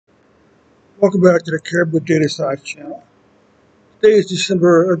Welcome back to the Caribou Data Science channel. Today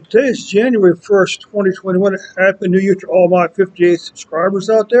is January 1st, 2021. Happy New Year to all my 58 subscribers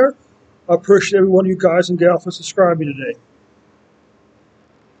out there. I appreciate every one of you guys and gals for subscribing today.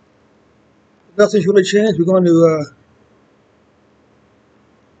 Nothing's really changed. We're going to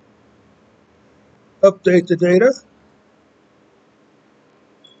update the data.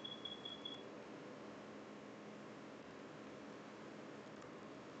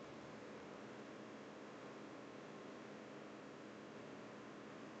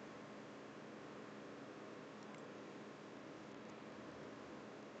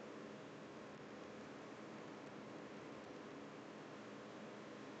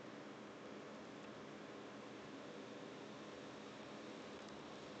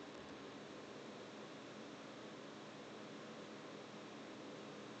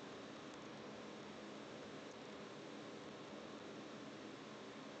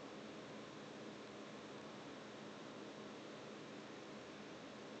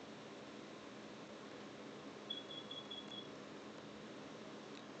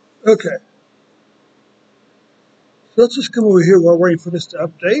 Okay, so let's just come over here while waiting for this to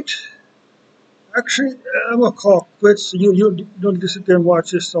update. Actually, I'm going to call it quits. You don't need to sit there and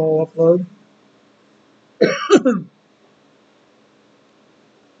watch this all upload.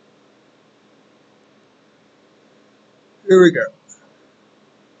 Here we go.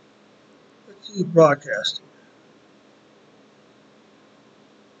 Let's see broadcasting.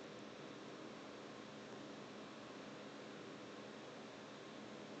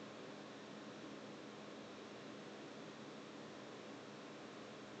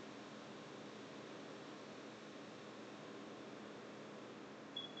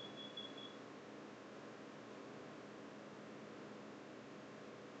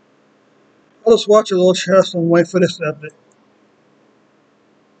 I'll just watch a little chest and wait for this to update.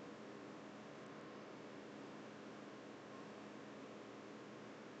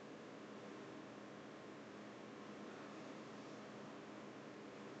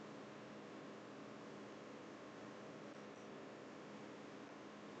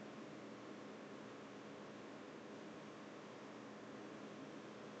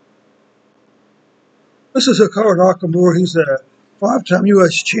 This is Hikaru Nakamura. He's a five-time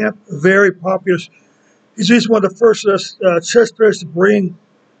U.S. champ, very popular. He's one of the first chess players to bring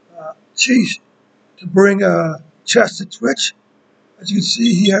chess to Twitch. As you can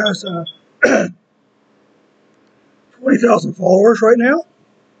see, he has 20,000 followers right now.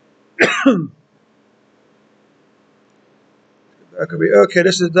 That could be okay.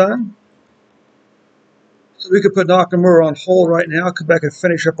 This is done. So we could put Nakamura on hold right now. Come back and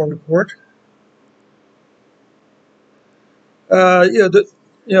finish up our report. My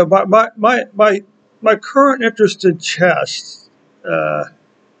current interest in chess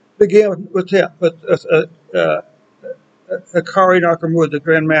began with Hikaru Nakamura, the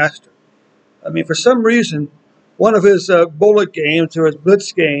Grandmaster. I mean, for some reason, one of his bullet games or his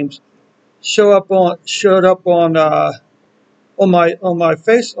blitz games showed up on my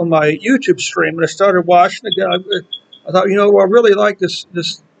YouTube stream, and I started watching again. I thought, I really like this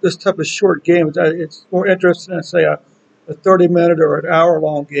type of short game. It's more interesting than, say, a 30-minute or an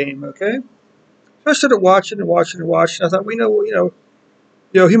hour-long game. Okay, so I started watching and watching and watching. I thought,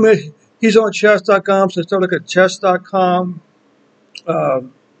 he's on chess.com, so I started looking at chess.com,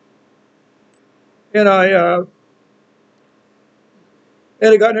 and I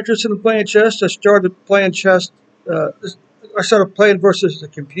got interested in playing chess. I started playing chess. I started playing versus the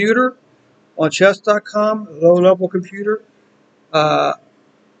computer on chess.com, a low-level computer. I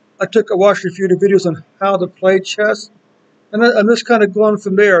watched a few videos on how to play chess, and I'm just kind of going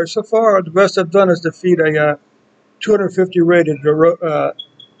from there. So far, the best I've done is defeat a 250 rated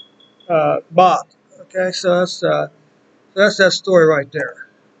bot. Okay, so that's that story right there.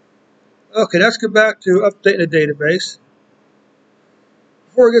 Okay, let's get back to updating the database.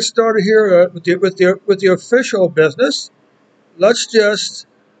 Before we get started here with the official business, let's just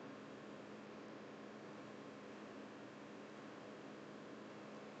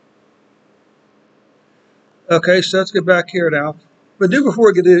so let's get back here now. But before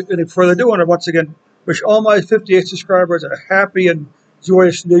we get any further, I do want to once again wish all my 58 subscribers a happy and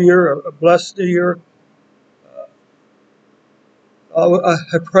joyous New Year, a blessed New Year. I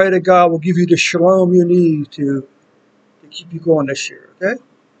pray that God will give you the shalom you need to keep you going this year, okay?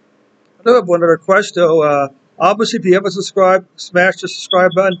 I do have one other request, though. Obviously, if you haven't subscribed, smash the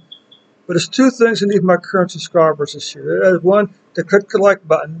subscribe button. But there's two things I need my current subscribers this year. One, to click the like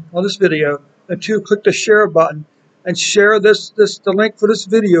button on this video, and two, click the share button and share the link for this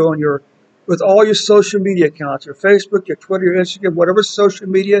video with all your social media accounts, your Facebook, your Twitter, your Instagram, whatever social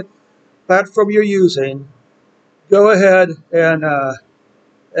media platform you're using, go ahead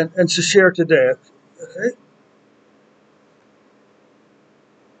and to share today. Okay.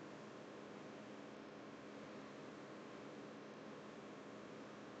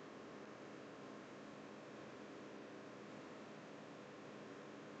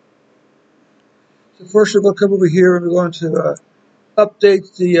 So first we're going to come over here and we're going to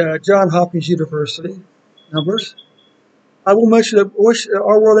update the Johns Hopkins University numbers. I will mention that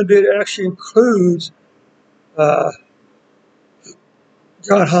our world in data actually includes uh,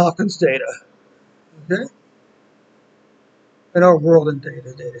 Johns Hopkins data, okay, in our world in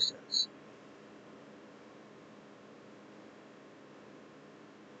data sets.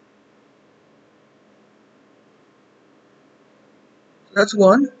 That's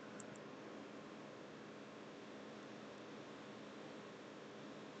one.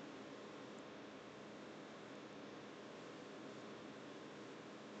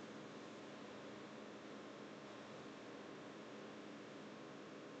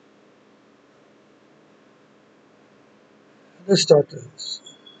 Let's start this.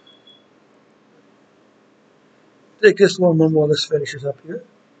 Take this one while this finishes up here.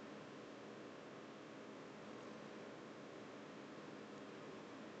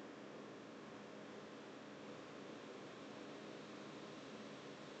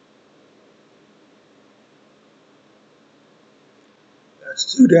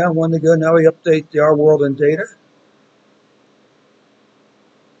 That's two down, one to go. Now we update the our world in data.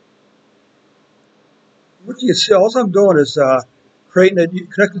 What you can see, all I'm doing is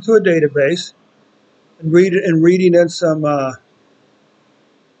connecting to a database and reading in some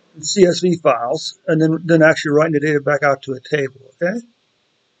CSV files, and then actually writing the data back out to a table. Okay,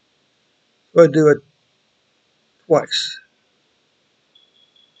 so I do it twice,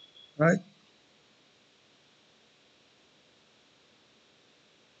 right?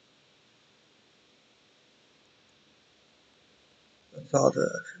 That's all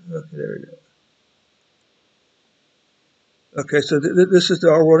the. Okay, there we go. Okay, so this is the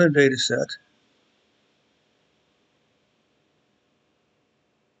our world in data set.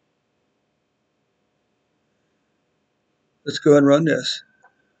 Let's go and run this.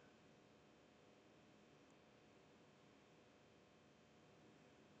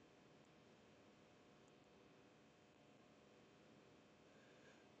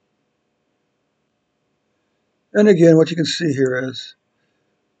 And again, what you can see here is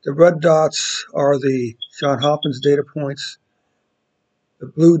the red dots are the Johns Hopkins data points. The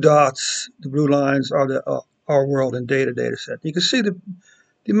blue dots, the blue lines are the our world in data set. You can see they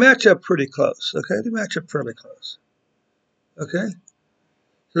match up pretty close. Okay, they match up fairly close. Okay,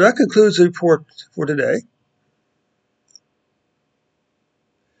 so that concludes the report for today.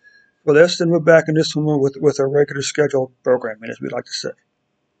 For this, then we're back in this one with our regular scheduled programming, as we like to say.